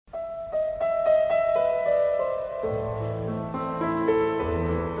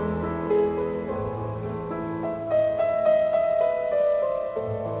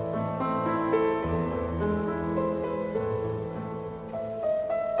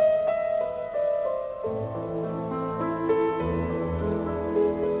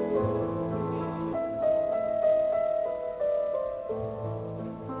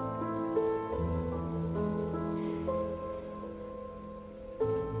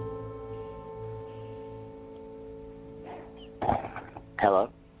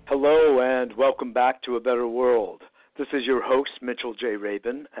Hello. Hello, and welcome back to A Better World. This is your host, Mitchell J.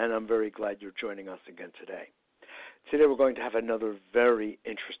 Rabin, and I'm very glad you're joining us again today. Today we're going to have another very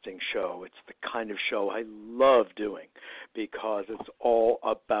interesting show. It's the kind of show I love doing because it's all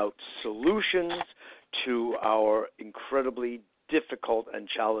about solutions to our incredibly difficult and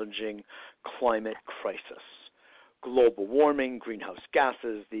challenging climate crisis. Global warming, greenhouse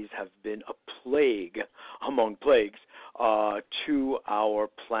gases, these have been a plague among plagues to our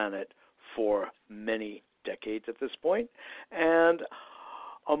planet for many decades at this point. And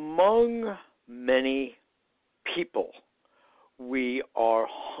among many people, we are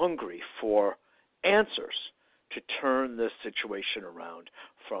hungry for answers to turn this situation around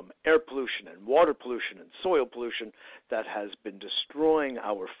from air pollution and water pollution and soil pollution that has been destroying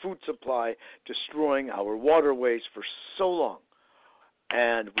our food supply, destroying our waterways for so long.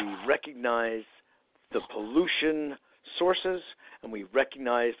 And we recognize the pollution sources, and we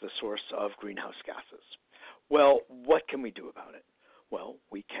recognize the source of greenhouse gases. Well, what can we do about it? Well,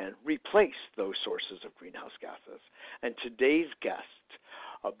 we can replace those sources of greenhouse gases. And today's guest,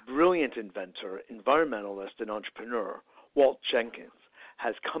 a brilliant inventor, environmentalist, and entrepreneur, Walt Jenkins,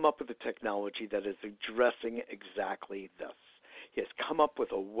 has come up with a technology that is addressing exactly this. He has come up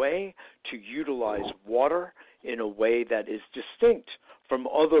with a way to utilize water in a way that is distinct from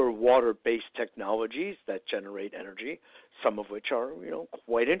other water-based technologies that generate energy, some of which are,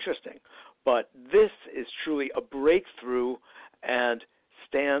 quite interesting. But this is truly a breakthrough and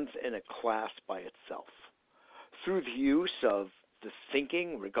stands in a class by itself. Through the use of the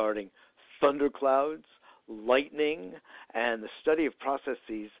thinking regarding thunderclouds, lightning, and the study of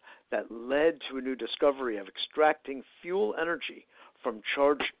processes that led to a new discovery of extracting fuel energy from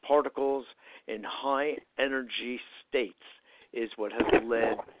charged particles in high energy states is what has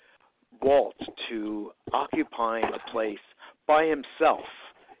led Walt to occupying a place by himself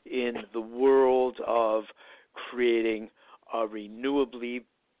in the world of creating a renewably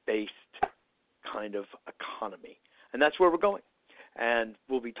based kind of economy. And that's where we're going. And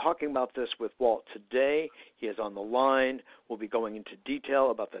we'll be talking about this with Walt today. He is on the line. We'll be going into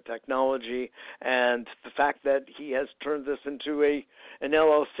detail about the technology and the fact that he has turned this into an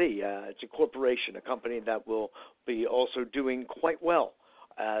LLC. It's a corporation, a company that will be also doing quite well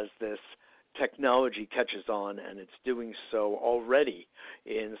as this technology catches on, and it's doing so already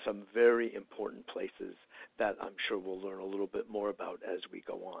in some very important places that I'm sure we'll learn a little bit more about as we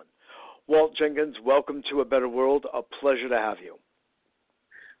go on. Walt Jenkins, welcome to A Better World. A pleasure to have you.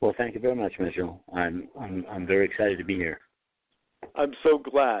 Well, thank you very much, Mitchell. I'm very excited to be here. I'm so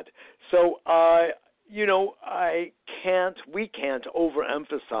glad. So, we can't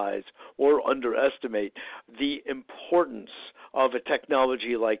overemphasize or underestimate the importance of a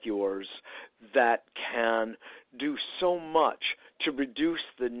technology like yours that can do so much to reduce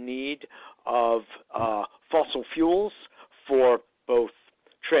the need of fossil fuels for both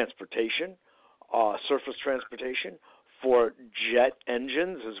transportation, surface transportation, for jet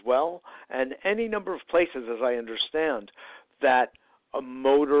engines as well, and any number of places, as I understand, that a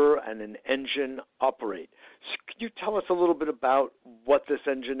motor and an engine operate. So could you tell us a little bit about what this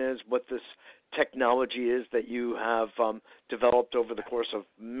engine is, what this technology is that you have developed over the course of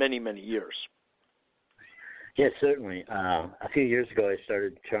many, many years? Yes, certainly. A few years ago, I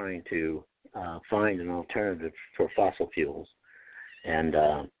started trying to find an alternative for fossil fuels, and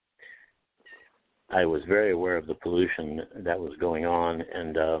I was very aware of the pollution that was going on,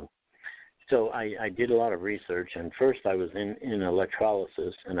 and so I did a lot of research. And first, I was in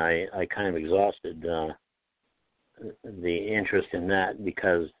electrolysis, and I kind of exhausted the interest in that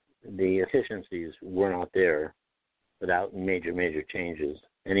because the efficiencies were not there without major changes.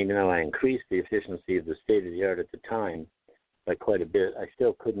 And even though I increased the efficiency of the state-of-the-art at the time by quite a bit, I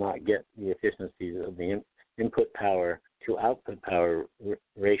still could not get the efficiencies of the input power to output power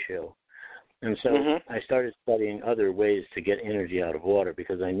ratio. And so I started studying other ways to get energy out of water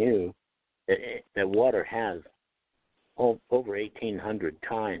because I knew that water has over 1,800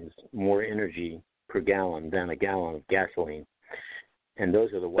 times more energy per gallon than a gallon of gasoline. And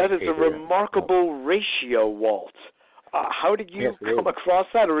those are the white papers. That is a remarkable ratio, Walt. How did you come across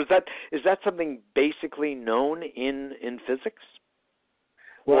that, or is that something basically known in physics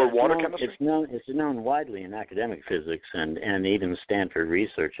or water chemistry? It's known widely in academic physics, and even Stanford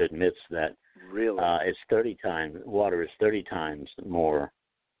research admits that it's 30 times. Water is 30 times more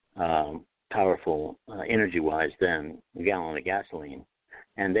powerful energy-wise than a gallon of gasoline,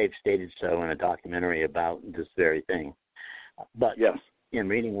 and they've stated so in a documentary about this very thing. But in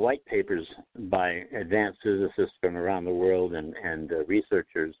reading white papers by advanced physicists from around the world and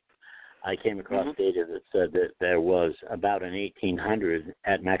researchers, I came across data that said that there was about an 1800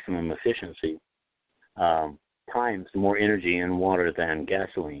 at maximum efficiency times more energy in water than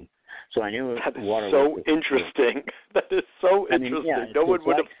gasoline. So I knew that is water so was interesting. That is so interesting. Yeah, no one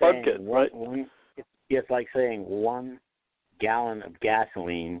would have thunk it, right? It's like saying 1 gallon of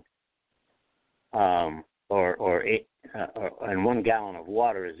gasoline, and 1 gallon of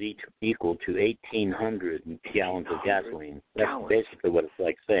water is equal to 1,800 gallons of gasoline. That's basically what it's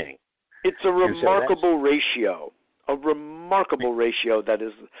like saying. It's a remarkable ratio. A remarkable ratio that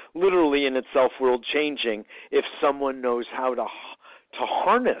is literally in itself world-changing if someone knows how to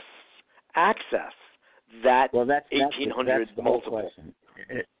harness, access that 1,800 that's the multiple. Whole question.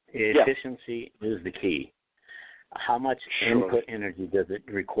 Efficiency is the key. How much input energy does it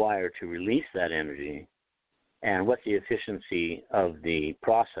require to release that energy, and what's the efficiency of the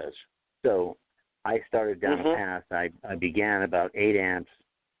process? So I started down a path. I began about 8 amps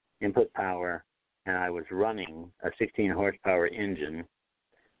input power, and I was running a 16-horsepower engine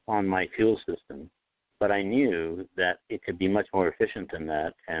on my fuel system. But I knew that it could be much more efficient than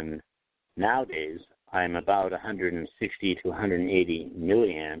that, and nowadays I'm about 160 to 180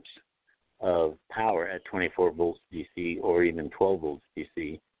 milliamps of power at 24 volts DC or even 12 volts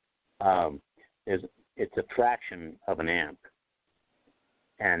DC. It's a fraction of an amp,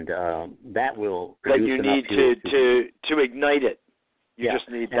 and that will produce you need to ignite it. You just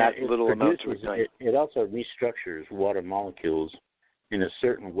need that little amount to ignite. It also restructures water molecules in a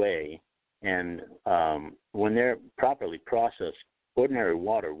certain way, and when they're properly processed, ordinary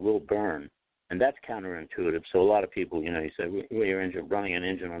water will burn, and that's counterintuitive. So a lot of people, you say, well, you're running an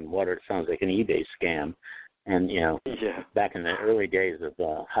engine on water. It sounds like an eBay scam. And, back in the early days of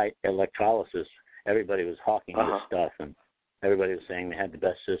high electrolysis, everybody was hawking this stuff, and everybody was saying they had the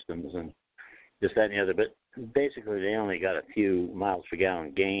best systems and this, that, and the other. But basically, they only got a few miles per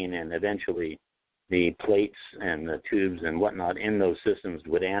gallon gain, and eventually the plates and the tubes and whatnot in those systems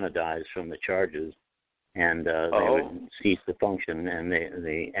would anodize from the charges, and they would cease to function, and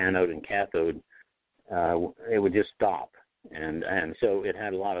the anode and cathode, it would just stop. And so it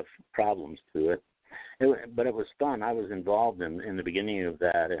had a lot of problems to it. But it was fun. I was involved in the beginning of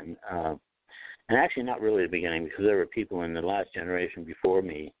that, and actually not really the beginning, because there were people in the last generation before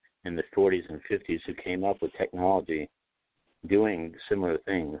me in the 40s and 50s who came up with technology doing similar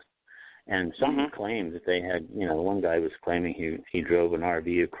things. And some claimed that they had, one guy was claiming he drove an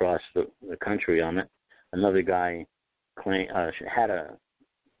RV across the country on it. Another guy had a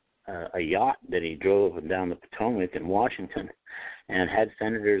yacht that he drove down the Potomac in Washington and had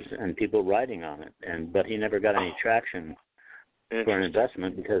senators and people riding on it. But he never got any traction for an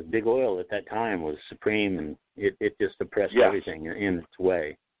investment because big oil at that time was supreme, and it just suppressed everything in its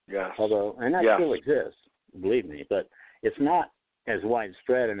way. Yes. And that still exists, believe me, but it's not as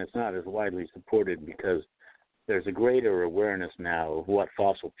widespread and it's not as widely supported because there's a greater awareness now of what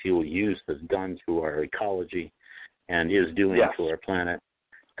fossil fuel use has done to our ecology and is doing to our planet.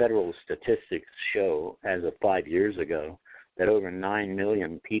 Federal statistics show, as of 5 years ago, that over 9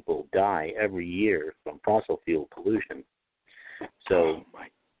 million people die every year from fossil fuel pollution. So,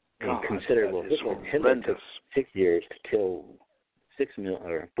 considerable. Hitler took 6 years to kill 6 million,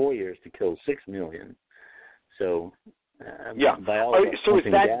 or 4 years to kill 6 million. So, by all so is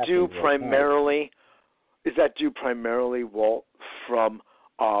that due primarily? Is that due primarily, Walt, from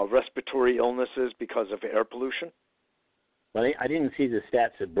respiratory illnesses because of air pollution? Well, I didn't see the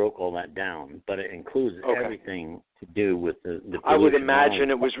stats that broke all that down, but it includes everything to do with the pollution. I would imagine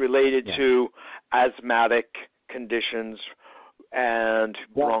it was related to asthmatic conditions and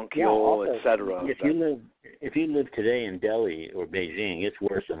bronchial, etc. If you live today in Delhi or Beijing, it's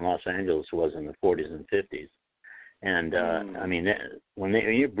worse than Los Angeles was in the 40s and 50s. And I mean, when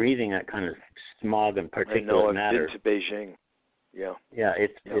you're breathing that kind of smog and particulate matter. I've been to Beijing. Yeah. Yeah,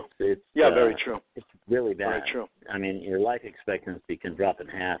 it's very true. It's really bad. Very true. I mean, your life expectancy can drop in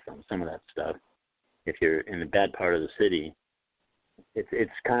half on some of that stuff. If you're in the bad part of the city,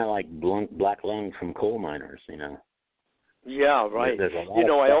 it's kind of like black lung from coal miners, Yeah, right.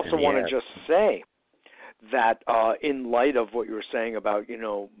 I also want to just say that in light of what you were saying about,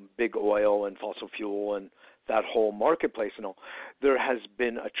 big oil and fossil fuel and that whole marketplace and all, there has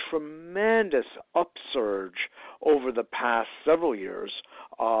been a tremendous upsurge over the past several years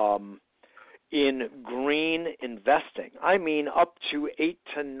in green investing. I mean, up to $8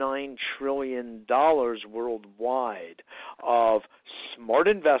 to $9 trillion worldwide of smart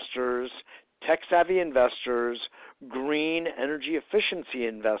investors, tech-savvy investors, green energy efficiency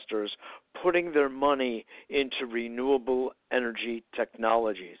investors putting their money into renewable energy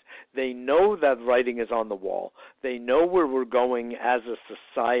technologies. They know that writing is on the wall. They know where we're going as a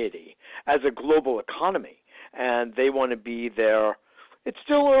society, as a global economy, and they want to be there. It's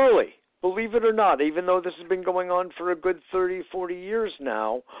still early, believe it or not, even though this has been going on for a good 30, 40 years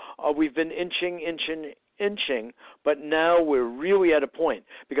now. We've been inching, but now we're really at a point,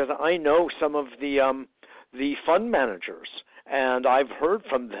 because I know some of the fund managers, and I've heard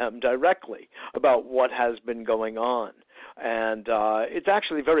from them directly about what has been going on. And it's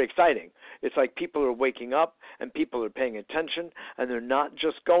actually very exciting. It's like people are waking up and people are paying attention, and they're not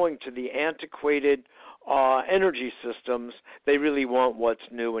just going to the antiquated energy systems. They really want what's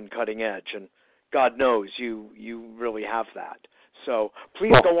new and cutting edge, and God knows you really have that. So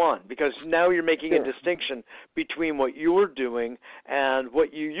please go on, because now you're making a distinction between what you're doing and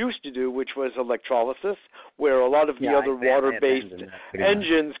what you used to do, which was electrolysis, where a lot of the other water-based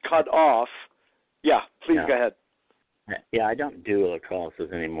engines cut off. Yeah, please go ahead. Yeah, I don't do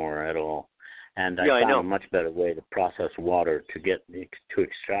electrolysis anymore at all. And I found a much better way to process water to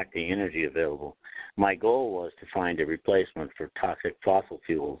extract the energy available. My goal was to find a replacement for toxic fossil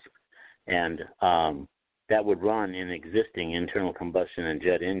fuels, and that would run in existing internal combustion and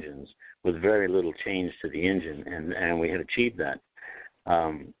jet engines with very little change to the engine, and we had achieved that.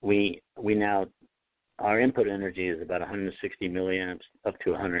 We now, our input energy is about 160 milliamps up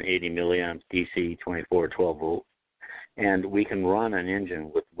to 180 milliamps DC, 24 or 12 volts, and we can run an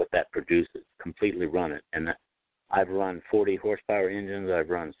engine with what that produces, completely run it. And I've run 40 horsepower engines, I've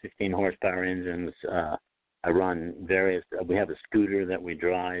run 16 horsepower engines, I run various, we have a scooter that we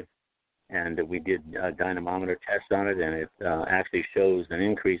drive, and we did a dynamometer test on it, and it actually shows an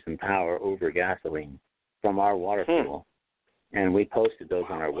increase in power over gasoline from our water fuel. And we posted those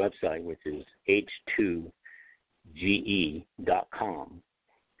on our website, which is h2ge.com.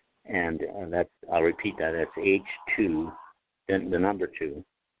 And that's, I'll repeat that, that's H2, then the number 2,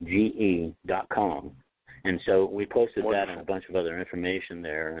 ge.com. And so we posted that and a bunch of other information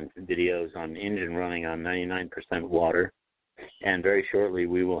there and videos on engine running on 99% water. And very shortly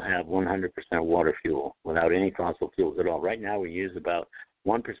we will have 100% water fuel without any fossil fuels at all. Right now we use about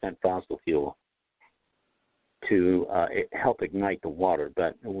 1% fossil fuel to help ignite the water,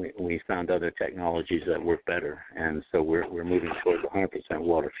 but we found other technologies that work better, and so we're moving towards 100%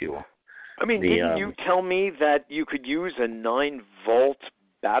 water fuel. I mean, didn't you tell me that you could use a 9-volt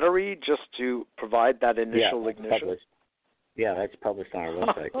battery just to provide that initial ignition? Published. Yeah, that's published on our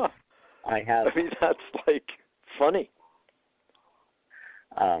website. I mean, that's like funny.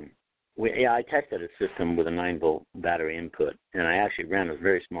 I tested a system with a 9-volt battery input, and I actually ran a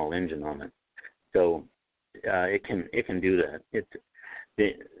very small engine on it. So it can do that.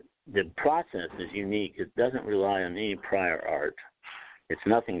 The process is unique. It doesn't rely on any prior art. It's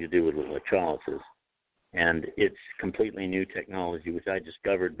nothing to do with electrolysis, and it's completely new technology, which I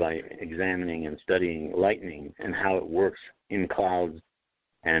discovered by examining and studying lightning and how it works in clouds,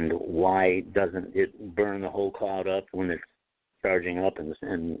 and why doesn't it burn the whole cloud up when it's charging up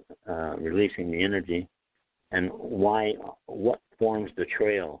and releasing the energy, and what forms the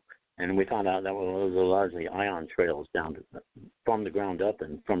trail. And we found out that those are largely ion trails down from the ground up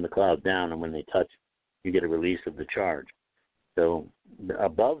and from the cloud down, and when they touch, you get a release of the charge. So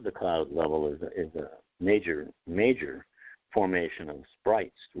above the cloud level is a major formation of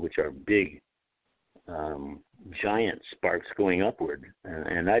sprites, which are big, giant sparks going upward,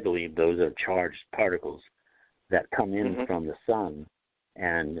 and I believe those are charged particles that come in from the sun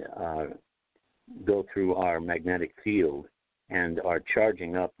and go through our magnetic field and are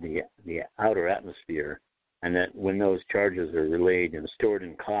charging up the outer atmosphere, and that when those charges are relayed and stored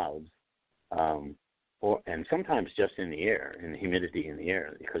in clouds, and sometimes just in the air, in the humidity in the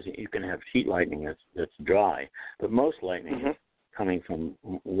air, because you can have sheet lightning that's dry, but most lightning is coming from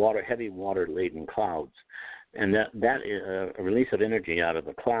heavy water-laden clouds, and that is a release of energy out of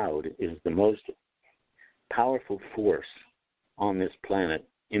a cloud is the most powerful force on this planet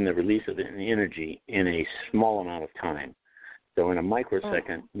in the release of energy in a small amount of time. So in a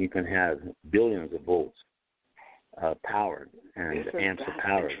microsecond, you can have billions of volts powered and amps of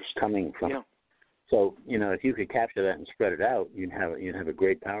power coming from. Yeah. So if you could capture that and spread it out, you'd have a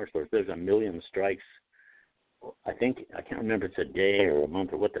great power source. There's 1 million strikes. I can't remember if it's a day or a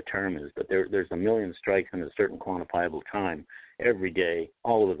month or what the term is, but there's 1 million strikes in a certain quantifiable time every day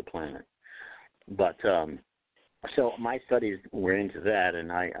all over the planet. But so my studies were into that,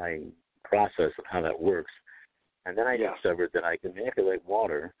 and I processed how that works. And then I discovered that I can manipulate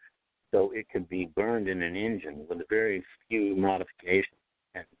water so it can be burned in an engine with a very few modifications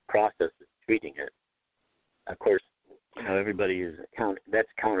and processes treating it. Of course,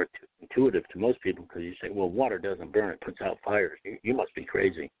 most people because you say, well, water doesn't burn, it puts out fires. You must be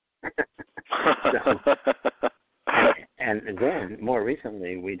crazy. And then, more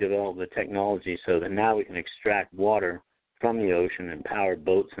recently, we developed the technology so that now we can extract water from the ocean and power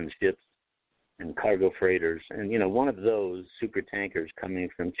boats and ships and cargo freighters. And, one of those super tankers coming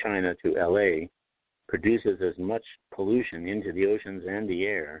from China to L.A. produces as much pollution into the oceans and the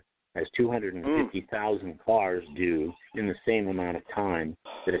air as 250,000 cars do in the same amount of time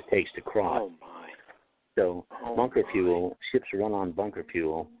that it takes to cross. Oh, my. So bunker fuel, ships run on bunker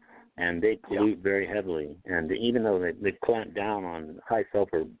fuel, and they pollute very heavily. And even though they clamped down on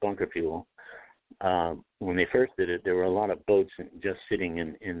high-sulfur bunker fuel, when they first did it, there were a lot of boats just sitting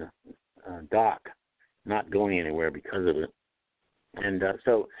in the dock, not going anywhere because of it. And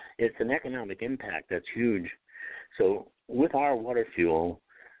so it's an economic impact that's huge. So with our water fuel,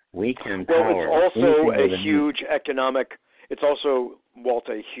 we can power. Well, it's also a huge economic. It's also, Walt,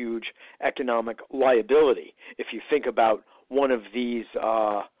 a huge economic liability. If you think about one of these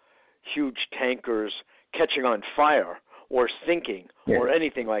huge tankers catching on fire or sinking or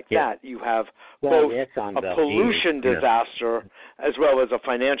anything like that, you have both a pollution disaster as well as a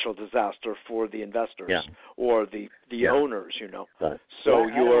financial disaster for the investors or the owners, So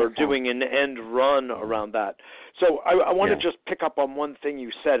you're doing an end run around that. So I want to just pick up on one thing you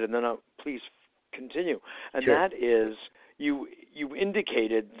said, and then please continue. And that is you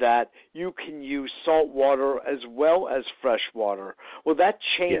indicated that you can use salt water as well as fresh water. Well, that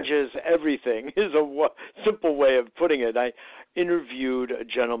changes everything, is a simple way of putting it. I interviewed a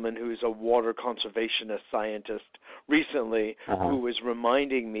gentleman who's a water conservationist scientist recently who was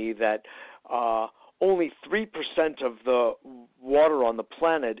reminding me that only 3% of the water on the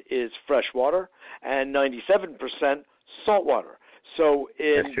planet is fresh water and 97% salt water. So,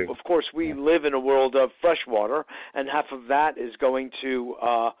 of course, we live in a world of fresh water, and half of that is going to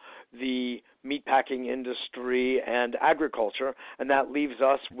the meatpacking industry and agriculture, and that leaves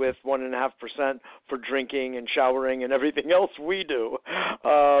us with 1.5% for drinking and showering and everything else we do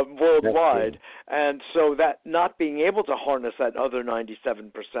worldwide. And so that not being able to harness that other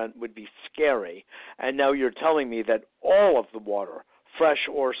 97% would be scary. And now you're telling me that all of the water, fresh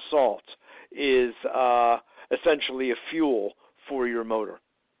or salt, is essentially a fuel for your motor.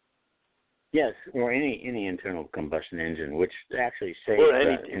 Yes, or any internal combustion engine, which actually saves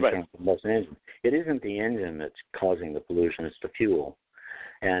that internal combustion engine. It isn't the engine that's causing the pollution, it's the fuel.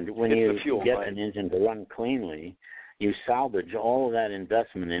 And when you get an engine to run cleanly, you salvage all of that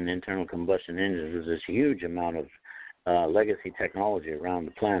investment in internal combustion engines. There's this huge amount of legacy technology around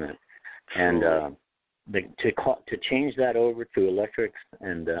the planet. And to change that over to electrics,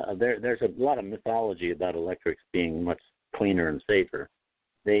 and there's a lot of mythology about electrics being much cleaner and safer.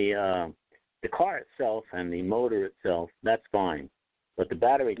 The car itself and the motor itself, that's fine. But the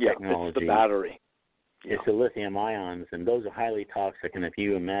battery technology, it's the battery. It's the lithium ions, and those are highly toxic. And if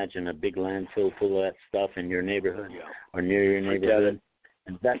you imagine a big landfill full of that stuff in your neighborhood or near your neighborhood,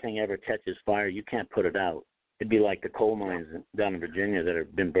 and if that thing ever catches fire, you can't put it out. It'd be like the coal mines down in Virginia that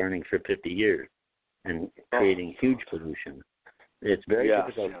have been burning for 50 years and creating huge pollution. It's very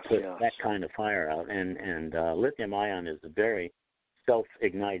difficult to put that kind of fire out, and lithium ion is very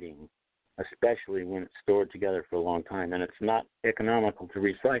self-igniting, especially when it's stored together for a long time, and it's not economical to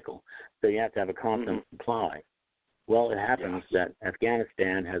recycle, so you have to have a constant supply. Well, it happens that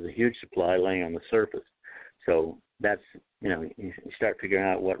Afghanistan has a huge supply laying on the surface, so that's, you start figuring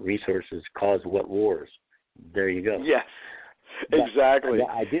out what resources cause what wars. There you go. Yes, exactly.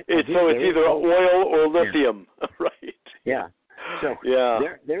 It's either oil or lithium, right? Yeah. So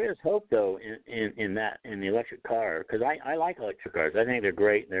there is hope, though, in the electric car, because I like electric cars. I think they're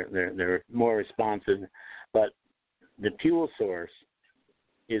great. They're more responsive, but the fuel source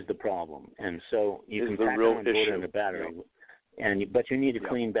is the problem, and so you can pack on board in a battery, but you need a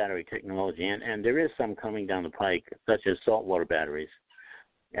clean battery technology, and there is some coming down the pike, such as saltwater batteries,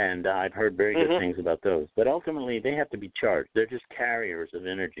 and I've heard very good things about those. But ultimately, they have to be charged. They're just carriers of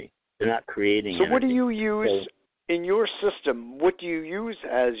energy. They're not creating energy. So what do you use? In your system, what do you use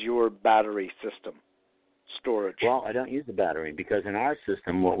as your battery system storage? Well, I don't use the battery because in our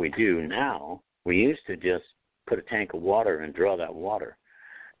system, what we do now, we used to just put a tank of water and draw that water.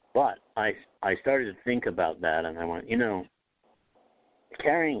 But I started to think about that, and I went,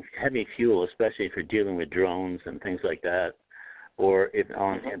 carrying heavy fuel, especially if you're dealing with drones and things like that, or if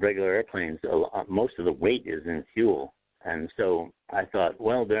on regular airplanes, most of the weight is in fuel. And so I thought,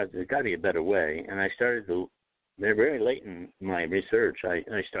 well, there's got to be a better way. And I started to very late in my research, I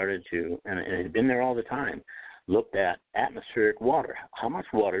started to, and it had been there all the time, looked at atmospheric water. How much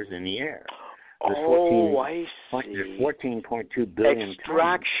water is in the air? I see. There's 14.2 billion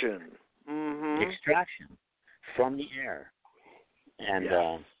extraction. tons. extraction from the air. And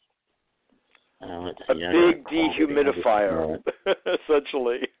let's see, a big dehumidifier,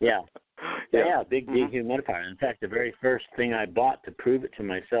 essentially. Yeah, big dehumidifier. In fact, the very first thing I bought to prove it to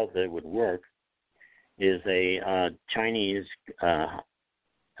myself that it would work is a Chinese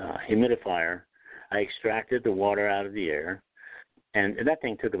humidifier. I extracted the water out of the air, and that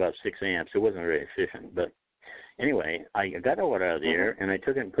thing took about 6 amps. It wasn't very efficient, but anyway, I got the water out of the air, and I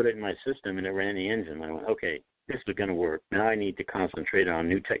took it and put it in my system, and it ran the engine. I went, okay, this is going to work. Now I need to concentrate on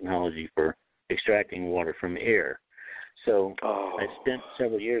new technology for extracting water from air. So I spent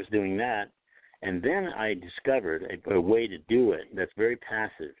several years doing that, and then I discovered a way to do it that's very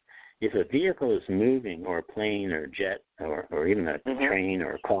passive. If a vehicle is moving, or a plane or a jet or even a train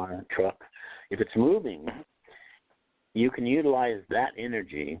or a car, truck, if it's moving, you can utilize that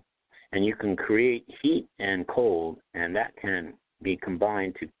energy and you can create heat and cold, and that can be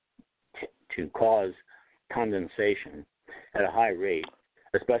combined to cause condensation at a high rate,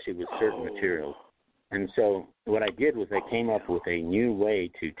 especially with certain materials. And so what I did was I came up with a new way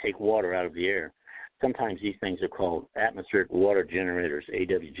to take water out of the air. Sometimes these things are called atmospheric water generators,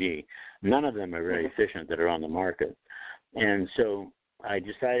 AWG. None of them are very efficient that are on the market. And so I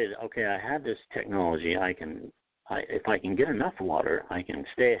decided, okay, I have this technology. If I can get enough water, I can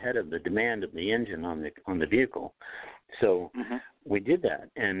stay ahead of the demand of the engine on the vehicle. So we did that,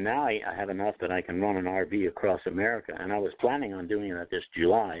 and now I have enough that I can run an RV across America. And I was planning on doing that this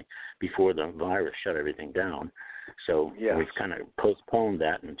July before the virus shut everything down. So we've kind of postponed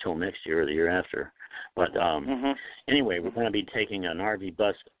that until next year or the year after. But anyway, we're going to be taking an RV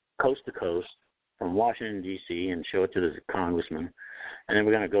bus coast to coast from Washington, D.C., and show it to the congressman. And then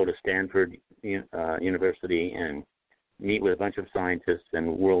we're going to go to Stanford University and meet with a bunch of scientists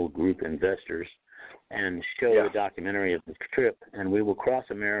and world group investors and show a documentary of the trip. And we will cross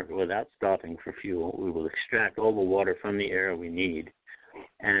America without stopping for fuel. We will extract all the water from the air we need.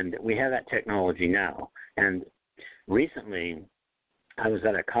 And we have that technology now. And recently, I was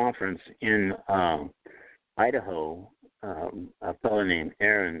at a conference in Idaho. A fellow named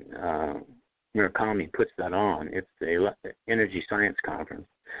Aaron Murakami puts that on. It's the Energy Science Conference.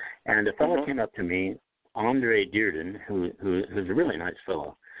 And a fellow came up to me, Andre Dearden, who's a really nice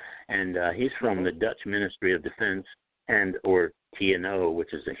fellow. And he's from the Dutch Ministry of Defense or TNO,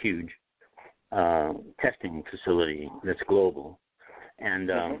 which is a huge testing facility that's global. And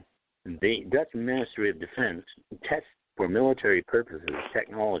the Dutch Ministry of Defense tests for military purposes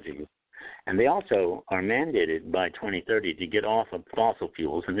technology. And they also are mandated by 2030 to get off of fossil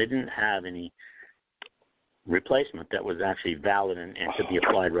fuels, and they didn't have any replacement that was actually valid and could be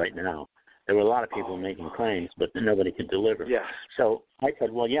applied right now. There were a lot of people making claims, but nobody could deliver. Yes. So I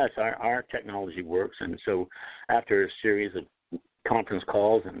said, well, yes, our technology works. And so after a series of conference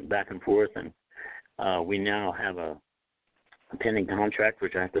calls and back and forth, and we now have a pending contract,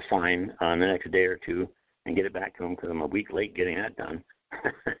 which I have to sign the next day or two and get it back to them because I'm a week late getting that done.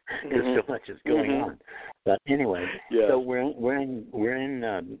 Because so much is going on. But anyway, so we're in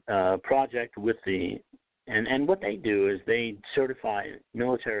a project with and what they do is they certify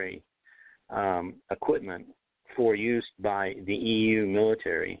military equipment for use by the EU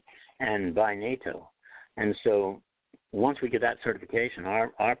military and by NATO. And so once we get that certification,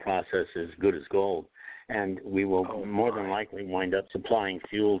 our process is good as gold. And we will more than likely wind up supplying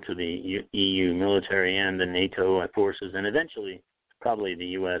fuel to the EU military and the NATO forces, and eventually probably the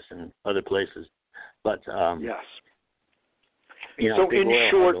U.S. and other places. But yes. So in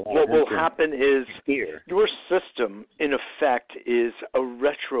short, what will happen is your system, in effect, is a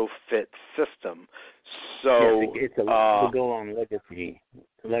retrofit system. So it's a go on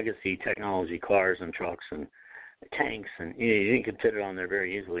legacy technology, cars and trucks and tanks, and you can fit it on there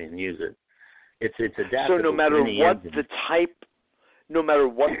very easily and use it. It's adaptable. So no matter what the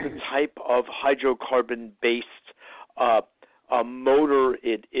type of hydrocarbon-based motor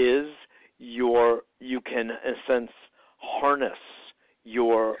it is, you can in a sense harness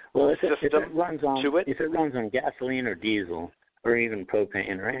your system if it runs on, to it. If it runs on gasoline or diesel or even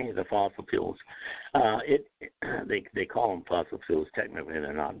propane or any of the fossil fuels, they call them fossil fuels. Technically,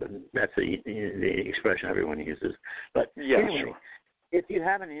 they're not, but that's the expression everyone uses. But anyway. Sure. If you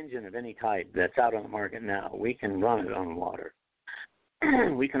have an engine of any type that's out on the market now, we can run it on water.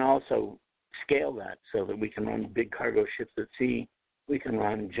 We can also scale that so that we can run big cargo ships at sea. We can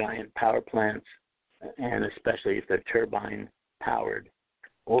run giant power plants, and especially if they're turbine-powered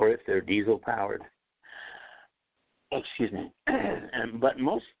or if they're diesel-powered. Excuse me. But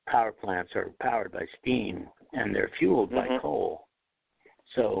most power plants are powered by steam, and they're fueled by coal.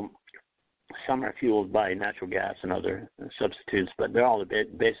 So some are fueled by natural gas and other substitutes, but they're all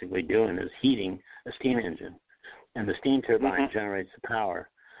basically doing is heating a steam engine, and the steam turbine generates the power.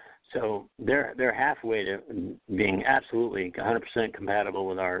 So they're halfway to being absolutely 100% compatible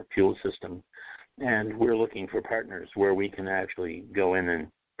with our fuel system, and we're looking for partners where we can actually go in and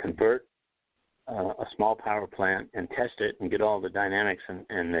convert a small power plant and test it and get all the dynamics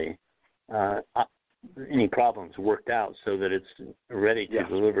and the any problems worked out so that it's ready to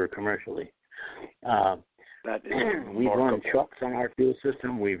deliver commercially. That is we've run trucks on our fuel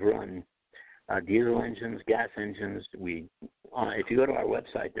system. We've run diesel engines, gas engines. If you go to our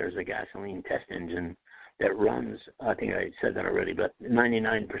website, there's a gasoline test engine that runs, I think I said that already, but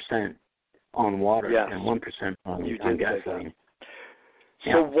 99% on water and 1% on gasoline.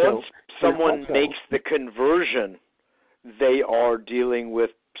 So once someone makes the conversion, they are dealing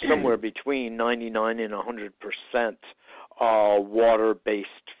with somewhere between 99 and 100% water-based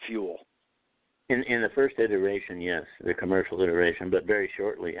fuel. In the first iteration, yes, the commercial iteration, but very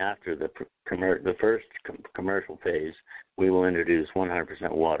shortly after the first commercial phase, we will introduce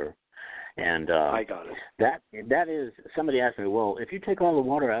 100% water. And I got it. That is, somebody asked me, well, if you take all the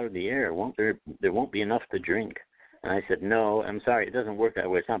water out of the air, there won't be enough to drink. And I said, no, I'm sorry, it doesn't work that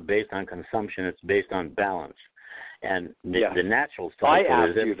way. It's not based on consumption, it's based on balance. And the natural cycle I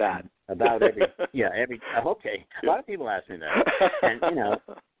asked is you that. About every okay. A lot of people ask me that, and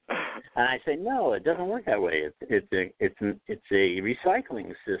and I say no, it doesn't work that way. It's a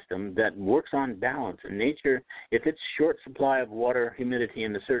recycling system that works on balance. In nature, if it's short supply of water, humidity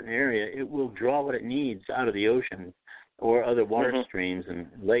in a certain area, it will draw what it needs out of the ocean or other water streams and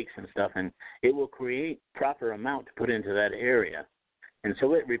lakes and stuff, and it will create proper amount to put into that area, and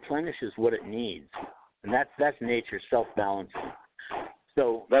so it replenishes what it needs. And that's nature self-balancing.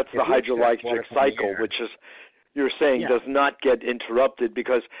 So that's the hydroelectric cycle, which is, you're saying, does not get interrupted,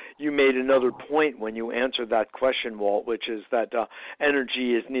 because you made another point when you answered that question, Walt, which is that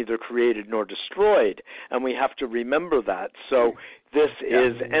energy is neither created nor destroyed, and we have to remember that. So this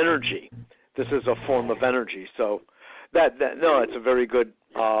is energy. This is a form of energy. So it's a very good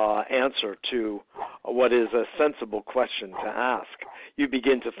answer to what is a sensible question to ask. You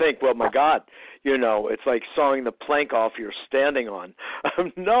begin to think, well, my God, it's like sawing the plank off you're standing on.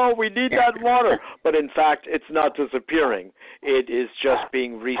 No, we need that water. But in fact, it's not disappearing. It is just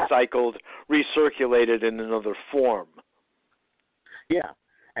being recycled, recirculated in another form. Yeah.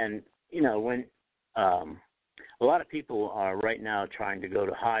 And, when a lot of people are right now trying to go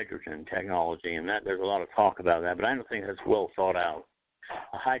to hydrogen technology, and that there's a lot of talk about that, but I don't think that's well thought out.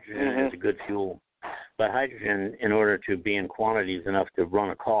 Hydrogen is a good fuel. But hydrogen, in order to be in quantities enough to run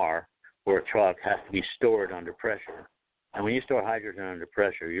a car or a truck, has to be stored under pressure. And when you store hydrogen under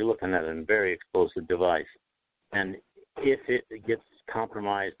pressure, you're looking at a very explosive device. And if it gets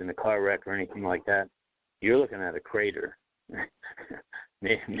compromised in a car wreck or anything like that, you're looking at a crater,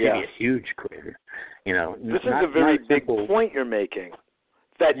 maybe a huge crater. This is a very big point you're making.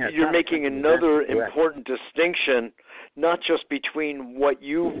 That you're making another important distinction, not just between what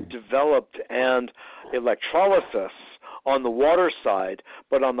you've developed and electrolysis on the water side,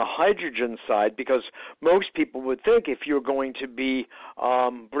 but on the hydrogen side, because most people would think if you're going to be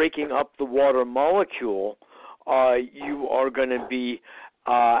breaking up the water molecule, you are going to be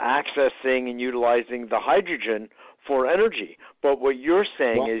accessing and utilizing the hydrogen for energy. But what you're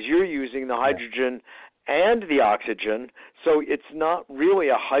saying is you're using the hydrogen and the oxygen, so it's not really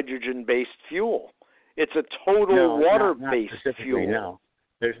a hydrogen-based fuel. It's a total water-based fuel. No,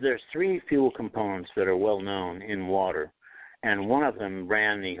 there's three fuel components that are well known in water, and one of them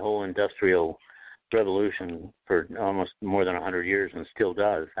ran the whole industrial revolution for almost more than 100 years and still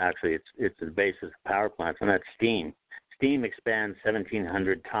does. Actually, it's the basis of power plants, and that's steam. Steam expands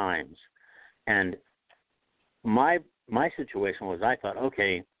 1,700 times, and my situation was, I thought,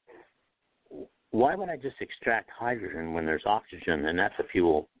 okay, why would I just extract hydrogen when there's oxygen, and that's a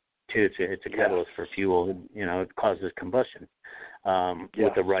fuel too? It's a catalyst for fuel. It causes combustion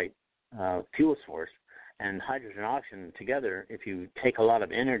with the right fuel source. And hydrogen and oxygen together, if you take a lot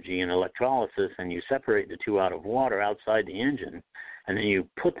of energy in electrolysis and you separate the two out of water outside the engine, and then you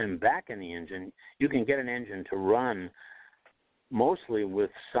put them back in the engine, you can get an engine to run mostly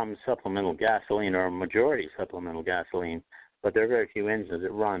with some supplemental gasoline or a majority supplemental gasoline. But there are very few engines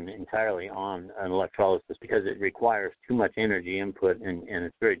that run entirely on an electrolysis because it requires too much energy input, and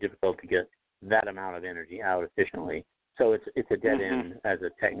it's very difficult to get that amount of energy out efficiently. So it's a dead end as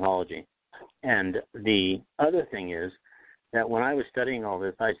a technology. And the other thing is that when I was studying all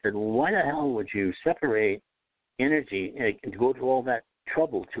this, I said, well, why the hell would you separate energy and go to all that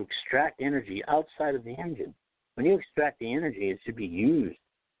trouble to extract energy outside of the engine? When you extract the energy, it should be used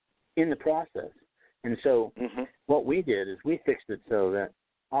in the process. And so what we did is we fixed it so that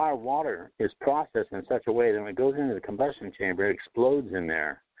our water is processed in such a way that when it goes into the combustion chamber, it explodes in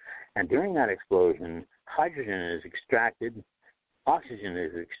there. And during that explosion, hydrogen is extracted, oxygen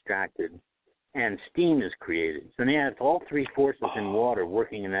is extracted, and steam is created. So now you have all three forces in water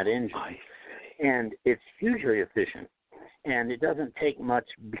working in that engine. And it's hugely efficient. And it doesn't take much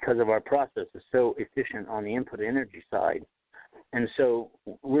because of our process is so efficient on the input energy side. And so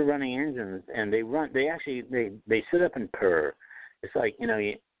we're running engines, and they sit up and purr. It's like, you know,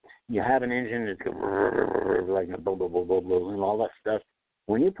 you have an engine that's like blah, blah, blah, blah, blah, and all that stuff.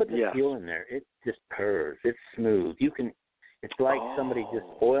 When you put the fuel in there, it just purrs. It's smooth. It's like somebody just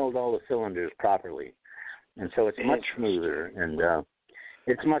oiled all the cylinders properly. And so it's much smoother, and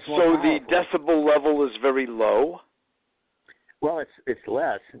it's much more powerful. So the decibel level is very low? Well, it's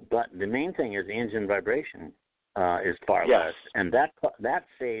less, but the main thing is the engine vibration is far less, and that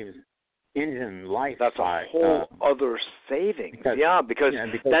saves engine life. That's a whole other saving. Because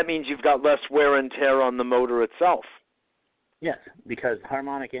that means you've got less wear and tear on the motor itself. Yes, because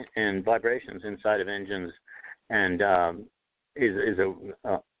harmonic and vibrations inside of engines and is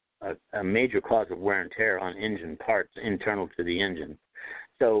a major cause of wear and tear on engine parts internal to the engine.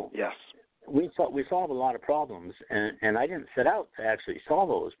 So we solve a lot of problems, and I didn't set out to actually solve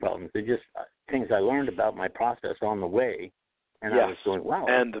all those problems. They're just things I learned about my process on the way, and I was going, wow.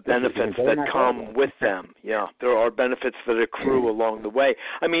 And the benefits that come with them. Yeah, there are benefits that accrue along the way.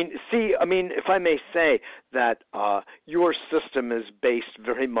 I mean, if I may say that your system is based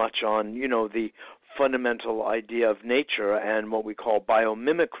very much on, you know, the fundamental idea of nature and what we call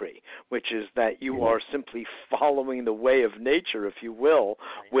biomimicry, which is that you are simply following the way of nature, if you will,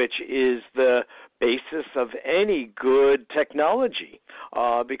 which is the basis of any good technology,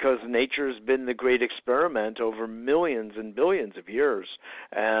 because nature's been the great experiment over millions and billions of years,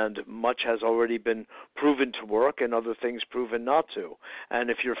 and much has already been proven to work and other things proven not to. And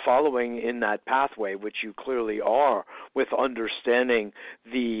if you're following in that pathway, which you clearly are, with understanding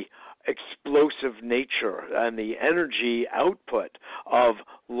the explosive nature and the energy output of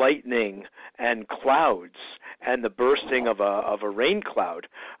lightning and clouds and the bursting of a rain cloud,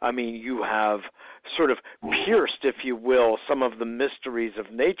 I mean, you have sort of pierced, if you will, some of the mysteries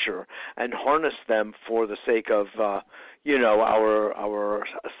of nature and harnessed them for the sake of, our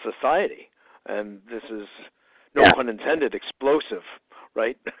society. And this is, no pun intended, explosive.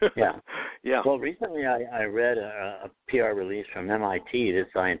 Right? Yeah. Well, recently I read a PR release from MIT. The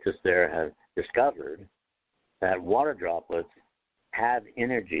scientists there have discovered that water droplets have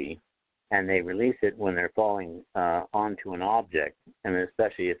energy, and they release it when they're falling onto an object, and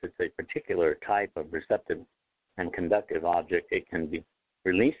especially if it's a particular type of receptive and conductive object, it can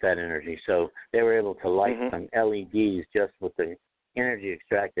release that energy. So they were able to light some LEDs just with the energy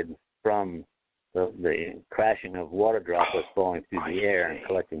extracted from the crashing of water droplets falling through the air and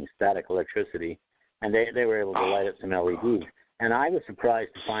collecting static electricity, and they were able to light up some LEDs. And I was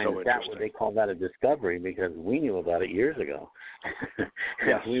surprised to find they call that a discovery, because we knew about it years ago.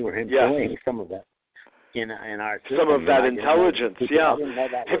 We were employing some of that in our system. Some of that intelligence, I didn't know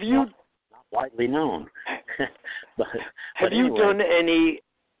that was not widely known. Have you done any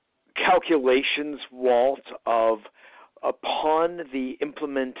calculations, Walt, of upon the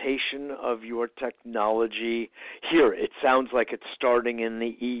implementation of your technology here? It sounds like it's starting in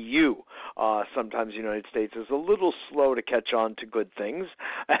the EU. Sometimes the United States is a little slow to catch on to good things,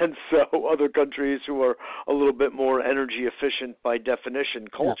 and so other countries who are a little bit more energy efficient by definition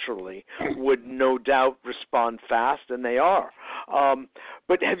culturally would no doubt respond fast, and they are.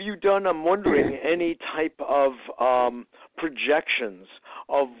 But have you done, I'm wondering, any type of projections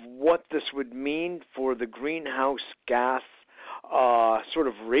of what this would mean for the greenhouse gas sort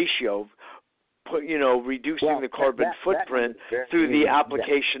of ratio, reducing the carbon footprint through the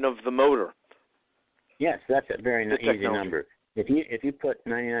application of the motor? Yes, that's a very easy number. If you put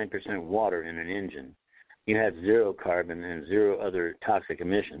 99% water in an engine, you have zero carbon and zero other toxic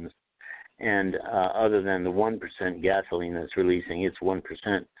emissions. And other than the 1% gasoline that's releasing, it's 1%.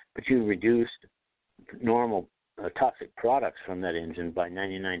 But you reduced normal toxic products from that engine by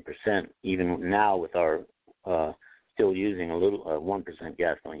 99%, even now with our still using a little 1%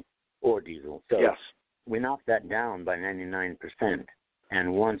 gasoline or diesel. So we knocked that down by 99%.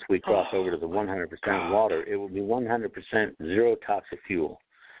 And once we cross over to the 100% water, it will be 100% zero toxic fuel.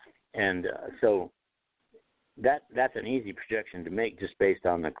 And so that's an easy projection to make just based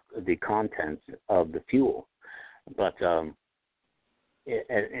on the contents of the fuel. But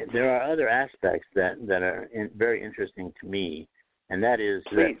there are other aspects that are very interesting to me, and that is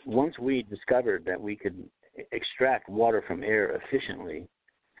that once we discovered that we could extract water from air efficiently,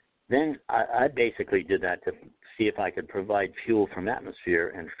 then I basically did that to see if I could provide fuel from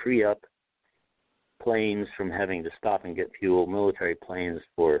atmosphere and free up planes from having to stop and get fuel, military planes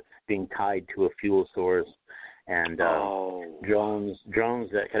for being tied to a fuel source, and drones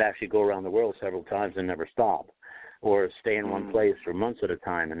that could actually go around the world several times and never stop, or stay in one place for months at a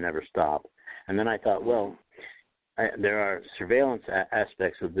time and never stop. And then I thought, well, there are surveillance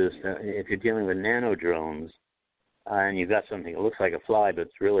aspects of this. If you're dealing with nano drones, and you've got something that looks like a fly, but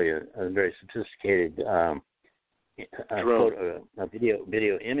it's really a very sophisticated a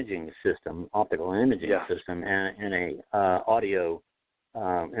video imaging system, optical imaging system, and a audio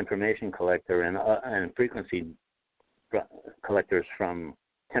information collector and frequency collectors from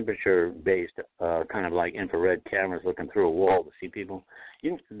temperature-based, kind of like infrared cameras looking through a wall to see people.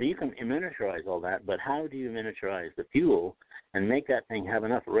 You can miniaturize all that, but how do you miniaturize the fuel and make that thing have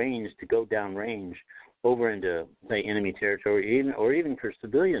enough range to go downrange over into, say, enemy territory, or even for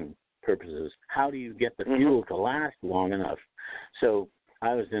civilian purposes? How do you get the fuel to last long enough? So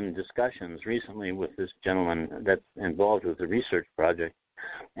I was in discussions recently with this gentleman that's involved with the research project,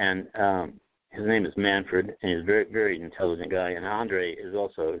 and his name is Manfred, and he's a very, very intelligent guy, and Andre is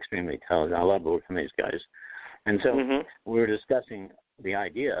also extremely intelligent. I love both of these guys. And so we were discussing the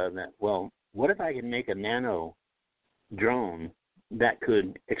idea that, well, what if I could make a nano drone that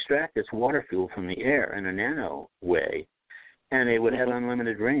could extract this water fuel from the air in a nano way, and it would have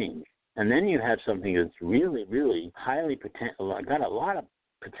unlimited range. And then you have something that's really, really highly got a lot of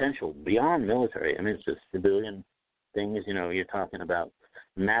potential beyond military. I mean, it's just civilian things. You know, you're talking about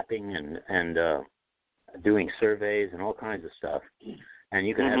mapping and doing surveys and all kinds of stuff. And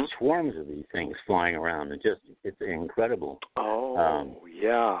you can have swarms of these things flying around. It's incredible.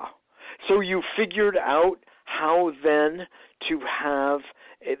 Yeah. So you figured out how then to have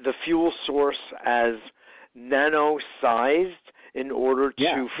the fuel source as nano-sized in order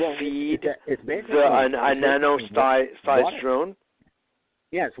to feed a nano-sized drone?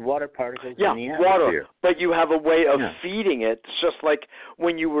 Yeah, it's water particles in the atmosphere. Water. But you have a way of feeding it. It's just like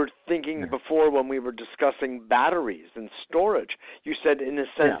when you were thinking before when we were discussing batteries and storage. You said, in a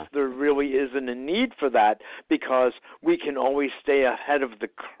sense, there really isn't a need for that because we can always stay ahead of the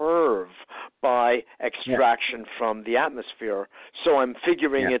curve by extraction from the atmosphere. So I'm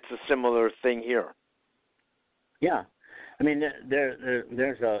figuring it's a similar thing here. Yeah. I mean,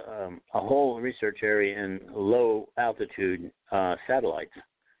 there's a whole research area in low-altitude satellites,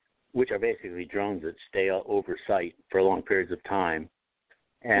 which are basically drones that stay over site for long periods of time,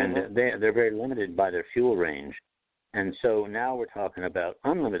 and they're very limited by their fuel range. And so now we're talking about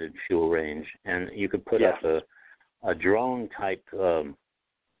unlimited fuel range, and you could put up a drone-type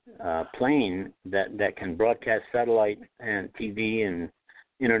plane that can broadcast satellite and TV and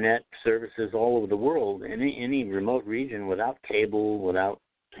internet services all over the world, in any remote region without cable, without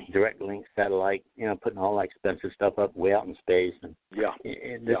direct link satellite, putting all that expensive stuff up way out in space. And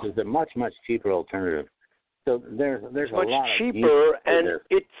this is a much, much cheaper alternative. So there's a lot much cheaper, and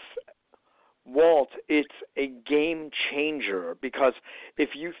Walt, it's a game changer, because if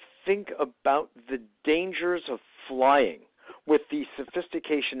you think about the dangers of flying with the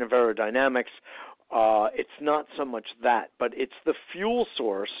sophistication of aerodynamics, it's not so much that, but it's the fuel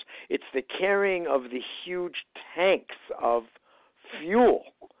source. It's the carrying of the huge tanks of fuel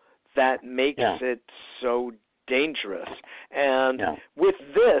that makes it so dangerous. And with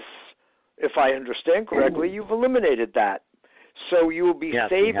this, if I understand correctly, you've eliminated that. So you will be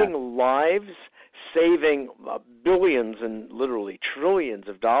saving lives, saving billions and literally trillions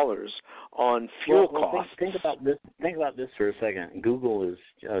of dollars on fuel costs. Think about this for a second. Google is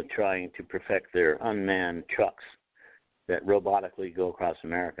trying to perfect their unmanned trucks that robotically go across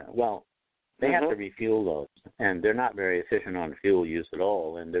America. Well, they have to refuel those, and they're not very efficient on fuel use at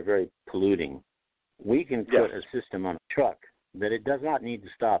all, and they're very polluting. We can put a system on a truck that it does not need to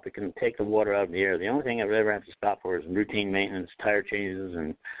stop. It can take the water out of the air. The only thing it would ever have to stop for is routine maintenance, tire changes,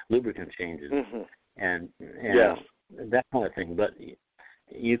 and lubricant changes, and that kind of thing. But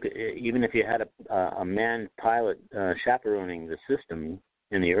you could, even if you had a manned pilot chaperoning the system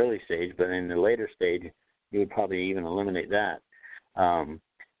in the early stage, but in the later stage, you would probably even eliminate that.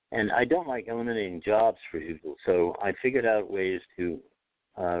 And I don't like eliminating jobs for people, so I figured out ways to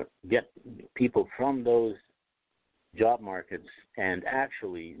get people from those job markets and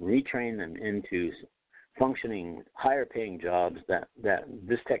actually retrain them into functioning, higher-paying jobs that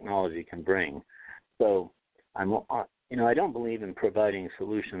this technology can bring. So I don't believe in providing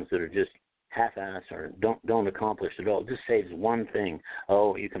solutions that are just half-assed or don't accomplish it all. It just saves one thing.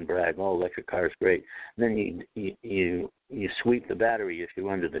 Oh, you can brag. Oh, electric car is great. And then you sweep the battery issue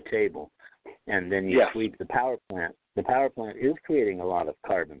under the table, and then you sweep the power plant. The power plant is creating a lot of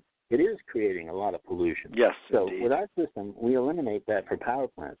carbon. it is creating a lot of pollution. Yes, so indeed. with our system, we eliminate that for power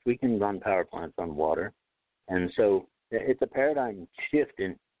plants. We can run power plants on water, and so it's a paradigm shift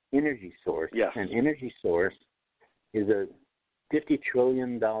in energy source. Yes. An energy source is a $50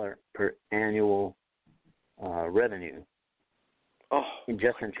 trillion per annual revenue. Oh, in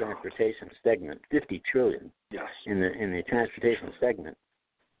transportation segment, $50 trillion. Yes. In the transportation segment,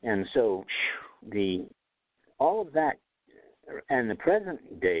 and so all of that and the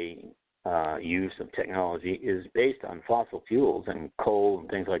present day use of technology is based on fossil fuels and coal and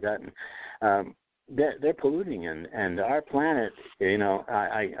things like that, and they're polluting, and our planet.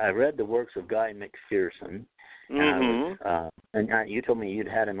 I read the works of Guy McPherson. And you told me you'd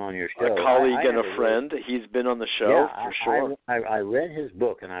had him on your show. A colleague and a friend. He's been on the show for sure. I read his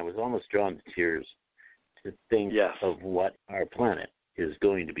book, and I was almost drawn to tears to think of what our planet is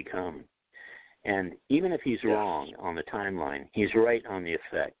going to become. And even if he's wrong on the timeline, he's right on the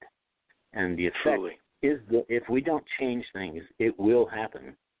effect. And the effect is that if we don't change things, it will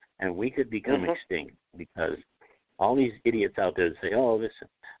happen. And we could become extinct because all these idiots out there say, "Oh, this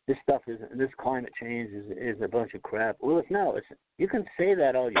stuff this climate change is a bunch of crap." Well, you can say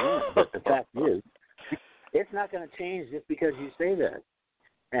that all you want, but the fact is, it's not going to change just because you say that.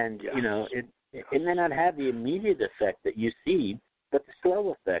 And it may not have the immediate effect that you see, but the slow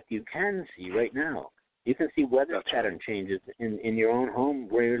effect you can see right now. You can see weather pattern changes in your own home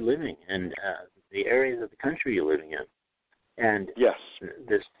where you're living and the areas of the country you're living in. And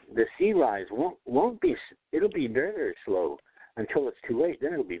the sea rise won't be. It'll be very, very slow until it's too late.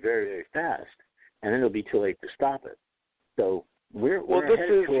 Then it'll be very, very fast, and then it'll be too late to stop it. So we're this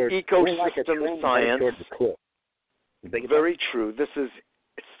is ecosystem science. Towards the cliff. Very true. This is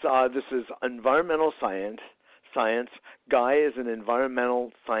environmental science. Guy is an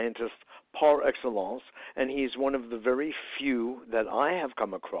environmental scientist par excellence, and he's one of the very few that I have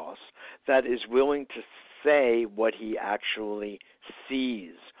come across that is willing to say what he actually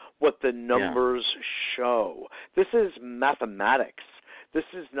sees, what the numbers show. This is mathematics. This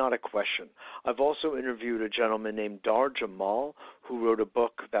is not a question. I've also interviewed a gentleman named Dar Jamal who wrote a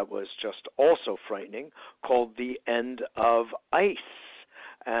book that was just also frightening called The End of Ice.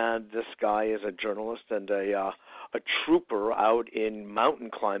 And this guy is a journalist and a trooper out in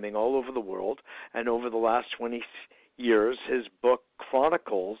mountain climbing all over the world. And over the last 20 years, his book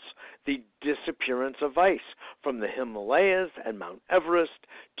chronicles the disappearance of ice from the Himalayas and Mount Everest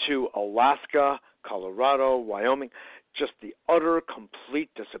to Alaska, Colorado, Wyoming, just the utter, complete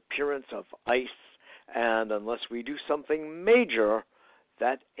disappearance of ice. And unless we do something major,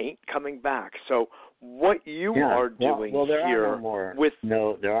 that ain't coming back. So what you are doing there here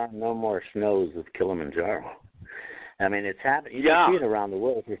there are no more snows of Kilimanjaro. I mean, it's happening. You can see it around the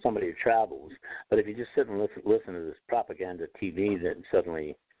world for somebody who travels. But if you just sit and listen to this propaganda TV that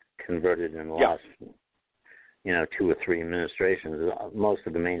suddenly converted in the last, 2 or 3 administrations, most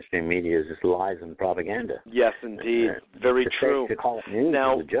of the mainstream media is just lies and propaganda. Yes, indeed. Very true. To call it news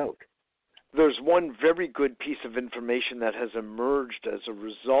is a joke. There's one very good piece of information that has emerged as a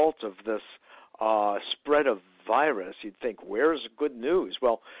result of this spread of virus. You'd think, where's good news?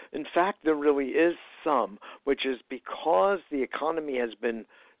 Well, in fact, there really is some, which is because the economy has been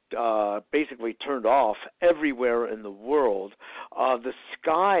basically turned off everywhere in the world, the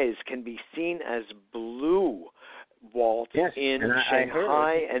skies can be seen as blue, Walt, in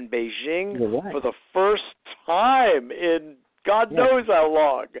Shanghai and Beijing for the first time in God knows how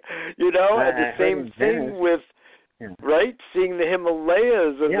long, and the same thing with, seeing the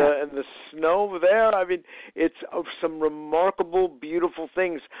Himalayas and the snow there. I mean, it's some remarkable, beautiful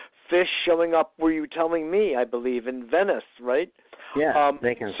things. Fish showing up, were you telling me, I believe, in Venice, right? Yeah,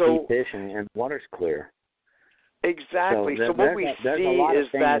 they can see fish and water's clear. Exactly. So what we see is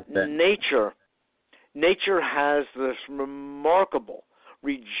that nature has this remarkable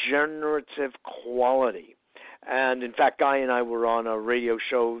regenerative quality. And, in fact, Guy and I were on a radio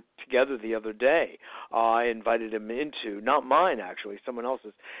show together the other day. I invited him into, not mine, actually, someone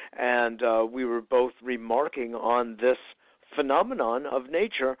else's. And we were both remarking on this phenomenon of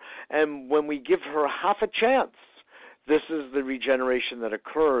nature. And when we give her half a chance, this is the regeneration that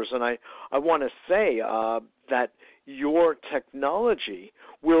occurs. And I want to say that your technology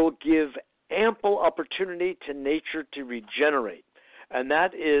will give ample opportunity to nature to regenerate. And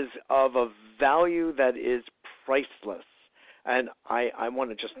that is of a value that is priceless. And I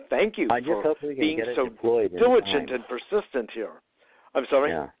want to just thank you for being so diligent and persistent here. I'm sorry?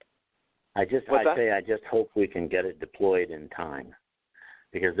 Yeah. I just hope we can get it deployed in time,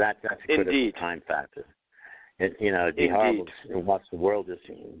 because that's a critical time factor. It'd be horrible to watch the world just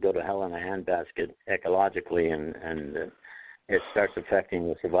go to hell in a handbasket ecologically, and it starts affecting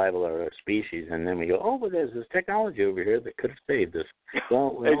the survival of our species, and then we go, oh, well, there's this technology over here that could have saved us.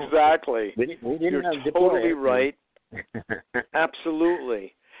 Well exactly. We didn't You're totally right.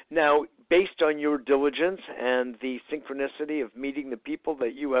 Absolutely. Now, based on your diligence and the synchronicity of meeting the people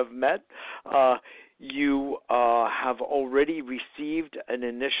that you have met, you have already received an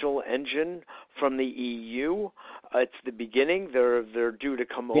initial engine from the EU. It's the beginning. They're due to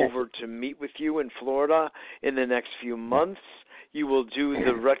come over to meet with you in Florida in the next few months. You will do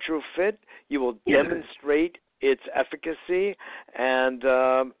the retrofit. You will demonstrate its efficacy. And,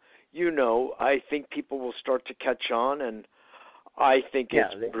 I think people will start to catch on, and I think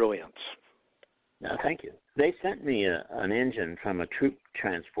it's brilliant. No, thank you. They sent me an engine from a troop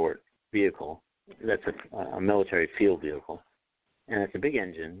transport vehicle. That's a military field vehicle, and it's a big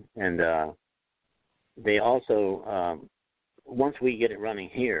engine. And they also, once we get it running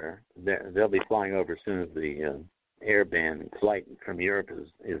here, they'll be flying over as soon as the air ban flight from Europe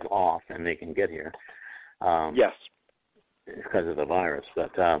is off, and they can get here. Yes, because of the virus.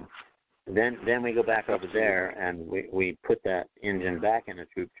 But then we go back over there, and we put that engine back in a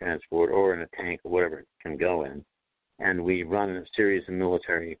troop transport or in a tank or whatever it can go in. And we run a series of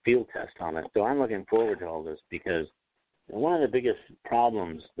military field tests on it. So I'm looking forward to all this, because one of the biggest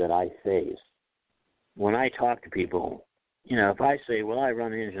problems that I face when I talk to people, if I say, well, I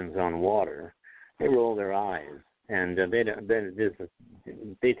run engines on water, they roll their eyes, and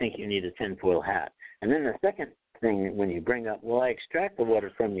they think you need a tinfoil hat. And then the second thing, when you bring up, well, I extract the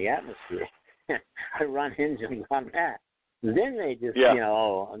water from the atmosphere, I run engines on that, then they just,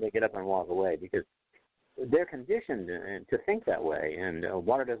 they get up and walk away, because they're conditioned to think that way, and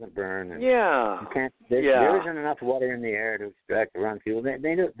water doesn't burn. And you can't. There isn't enough water in the air to extract or run fuel.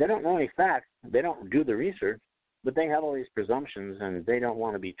 They don't know any facts. They don't do the research, but they have all these presumptions, and they don't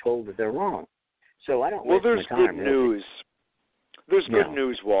want to be told that they're wrong. So I don't waste my time. Well, there's good news. There's good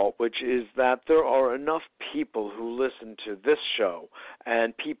news, Walt, which is that there are enough people who listen to this show,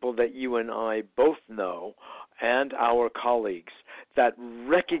 and people that you and I both know, and our colleagues, that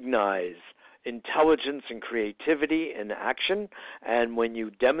recognize intelligence and creativity in action, and when you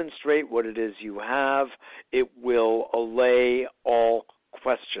demonstrate what it is you have, it will allay all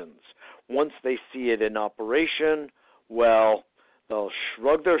questions. Once they see it in operation, well, they'll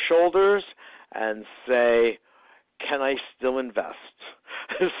shrug their shoulders and say, can I still invest?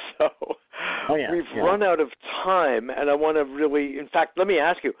 So we've run out of time, and I want to really, in fact, let me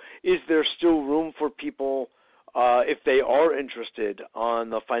ask you, is there still room for people, if they are interested on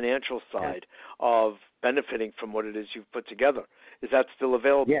the financial side of benefiting from what it is you've put together? Is that still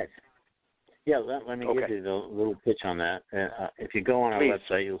available? Yes. Yeah, let me give you the little pitch on that. If you go on our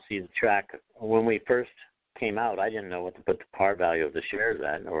website, you'll see the track. When we first came out, I didn't know what to put the par value of the shares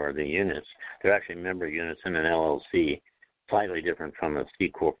at, or the units. They're actually member units in an LLC, slightly different from a C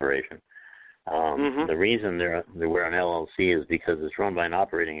corporation. The reason we're an LLC is because it's run by an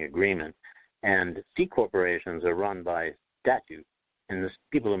operating agreement, and C corporations are run by statute. And the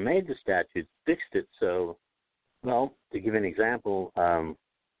people who made the statute fixed it so, well, to give an example,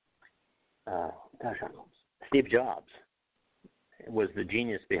 Steve Jobs was the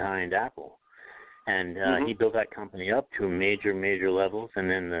genius behind Apple. And he built that company up to major levels, and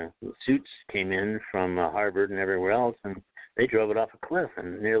then the suits came in from Harvard and everywhere else, and they drove it off a cliff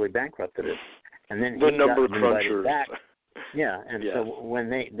and nearly bankrupted it. And then he got invited back. Yeah, and so when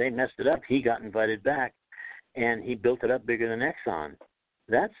they messed it up, he got invited back, and he built it up bigger than Exxon.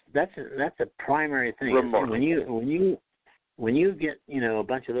 That's a primary thing. When you get a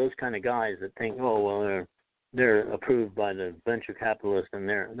bunch of those kind of guys that think, oh well, they're approved by the venture capitalists, and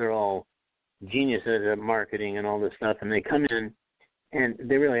they're all geniuses at marketing and all this stuff, and they come in, and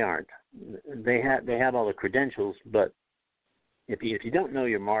they really aren't. They have all the credentials, but if you don't know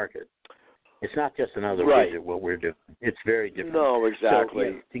your market, it's not just another widget what we're doing. It's very different. No, exactly.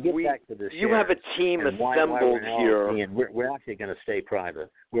 So, to get back to this, you have a team assembled here. And we're actually going to stay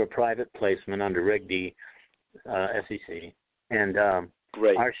private. We're a private placement under Reg D, SEC, and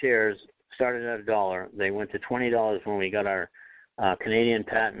our shares started at $1. They went to $20 when we got our Canadian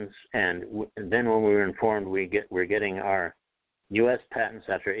patents, and then when we were informed we're getting our U.S. patents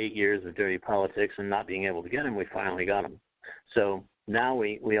after 8 years of dirty politics and not being able to get them, we finally got them. So now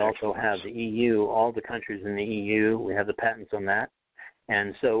we also have the EU, all the countries in the EU, we have the patents on that.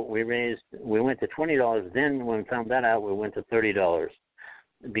 And so we went to $20. Then when we found that out, we went to $30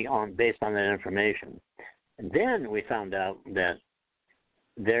 based on that information. And then we found out that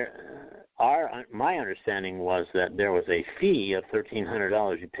my understanding was that there was a fee of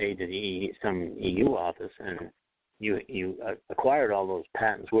 $1,300 you paid to some EU office, and you acquired all those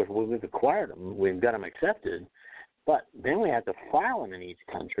patents. We've acquired them. We've got them accepted, But then we had to file them in each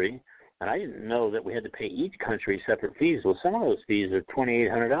country, and I didn't know that we had to pay each country separate fees. Well, some of those fees are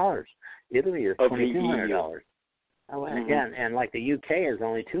 $2,800. Italy is $2,200. Again, and like the UK is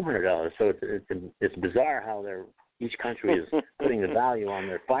only $200. So it's bizarre how each country is putting the value on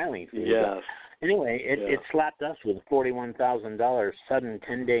their filing fees. Yes. But anyway, it slapped us with a $41,000 sudden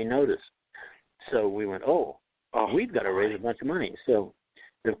 10-day notice. So we went, we've got to raise a bunch of money. So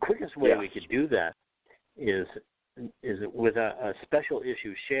the quickest way we could do that is with a special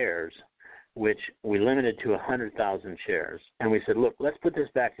issue shares, which we limited to 100,000 shares. And we said, look, let's put this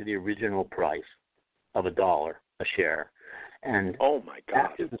back to the original price of $1 a share. And oh my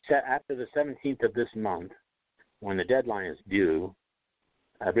God. After the 17th of this month, when the deadline is due,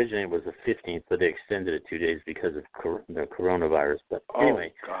 originally it was the 15th, but they extended it 2 days because of the coronavirus. But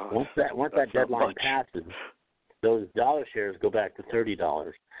anyway, once that deadline passes, those dollar shares go back to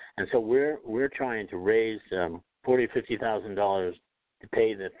 $30. And so we're trying to raise $40,000 or $50,000 to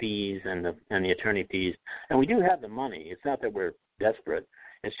pay the fees and the attorney fees. And we do have the money. It's not that we're desperate.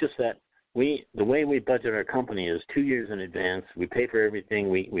 It's just that the way we budget our company is 2 years in advance. We pay for everything.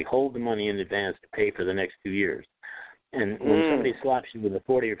 We hold the money in advance to pay for the next 2 years. And when somebody slaps you with a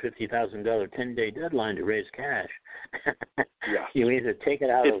 $40,000 or $50,000 10-day deadline to raise cash, you either take it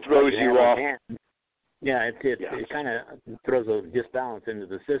out of throws you off. Hand. Yeah, it kind of throws a disbalance into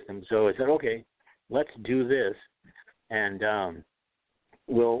the system. So I said, okay, let's do this, and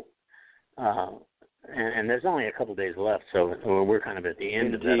we'll. And there's only a couple days left, so we're kind of at the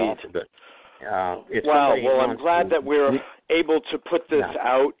end of that offer. But I'm glad that we're able to put this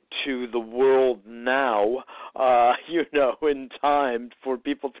out to the world now, in time for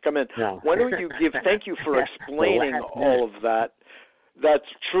people to come in. Why don't you thank you for explaining all of that. That's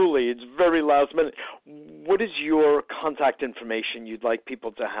it's very last minute. What is your contact information you'd like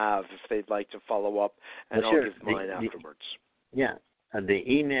people to have if they'd like to follow up? And I'll give mine afterwards. The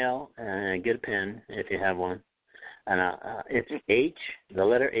email, get a pen if you have one. And it's the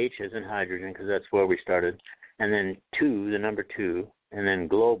letter H is in hydrogen because that's where we started. And then 2, the number 2, and then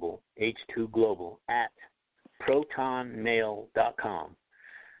global, H2 global, at protonmail.com.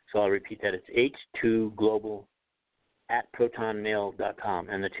 So I'll repeat that. It's H2 global at protonmail.com.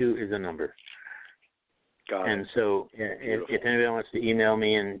 And the 2 is a number. Got it. And so if anybody wants to email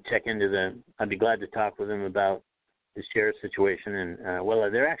me and check into I'd be glad to talk with them about the share situation. And,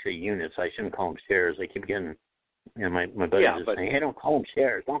 they're actually units. I shouldn't call them shares. I keep getting, my buddies are saying, hey, don't call them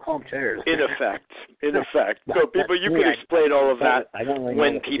shares. Don't call them shares. In effect. So people, you can explain all of that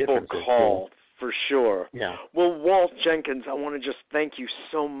when people call. For sure. Yeah. Well, Walt Jenkins, I want to just thank you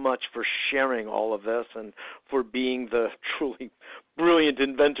so much for sharing all of this and for being the truly brilliant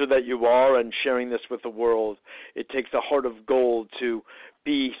inventor that you are and sharing this with the world. It takes a heart of gold to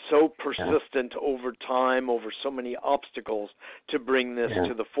be so persistent over time, over so many obstacles to bring this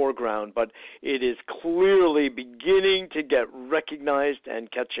to the foreground. But it is clearly beginning to get recognized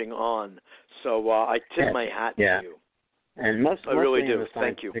and catching on. So I tip my hat to you. And I really do.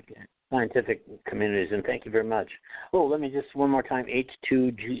 Thank you. Scientific communities, and thank you very much. Oh, let me just one more time,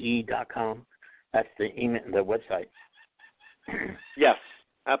 h2ge.com. That's the email, the website. Yes,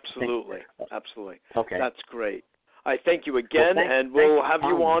 absolutely. Absolutely. Okay. That's great. I thank you again, and we'll have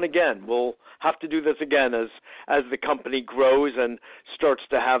you on again. We'll have to do this again as the company grows and starts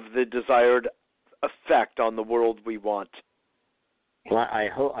to have the desired effect on the world we want. Well, I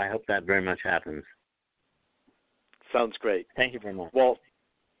hope that very much happens. Sounds great. Thank you very much. Walt,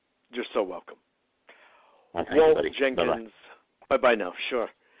 you're so welcome. Well, Walt Jenkins. Bye-bye now. Sure.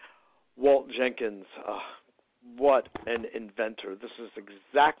 Walt Jenkins, what an inventor. This is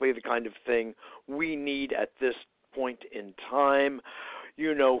exactly the kind of thing we need at this point in time.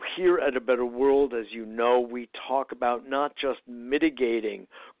 Here at A Better World, as you know, we talk about not just mitigating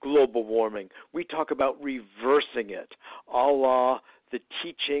global warming. We talk about reversing it, a la the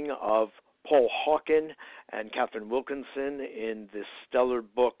teaching of Paul Hawken and Catherine Wilkinson in this stellar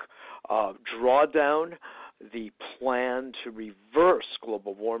book, Drawdown, the plan to reverse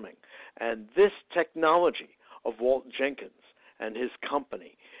global warming. And this technology of Walt Jenkins and his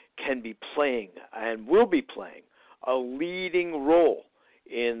company can be playing and will be playing a leading role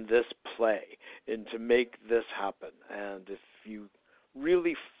in this play and to make this happen. And if you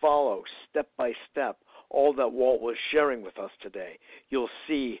really follow step by step all that Walt was sharing with us today, you'll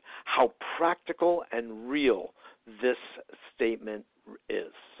see how practical and real this statement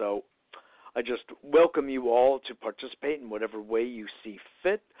is. So I just welcome you all to participate in whatever way you see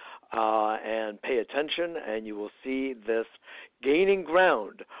fit and pay attention, and you will see this gaining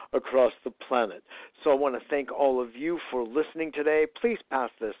ground across the planet. So I want to thank all of you for listening today. Please pass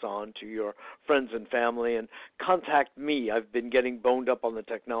this on to your friends and family and contact me. I've been getting boned up on the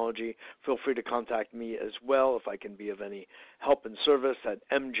technology. Feel free to contact me as well if I can be of any help and service at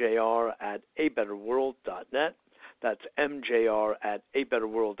mjr@abetterworld.net. That's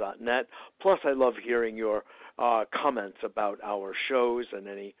mjr@abetterworld.net. Plus, I love hearing your comments about our shows and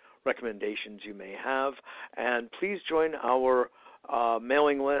any recommendations you may have. And please join our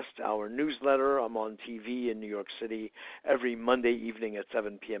mailing list, our newsletter. I'm on TV in New York City every Monday evening at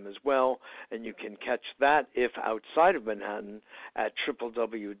 7 p.m. as well. And you can catch that, if outside of Manhattan, at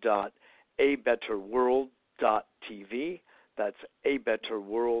www.abetterworld.tv. That's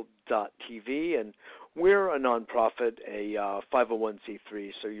abetterworld.tv. And we're a nonprofit, a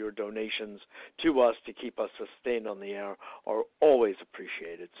 501c3, so your donations to us to keep us sustained on the air are always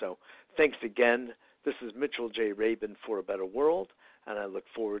appreciated. So thanks again. This is Mitchell J. Rabin for A Better World, and I look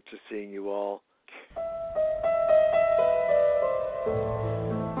forward to seeing you all.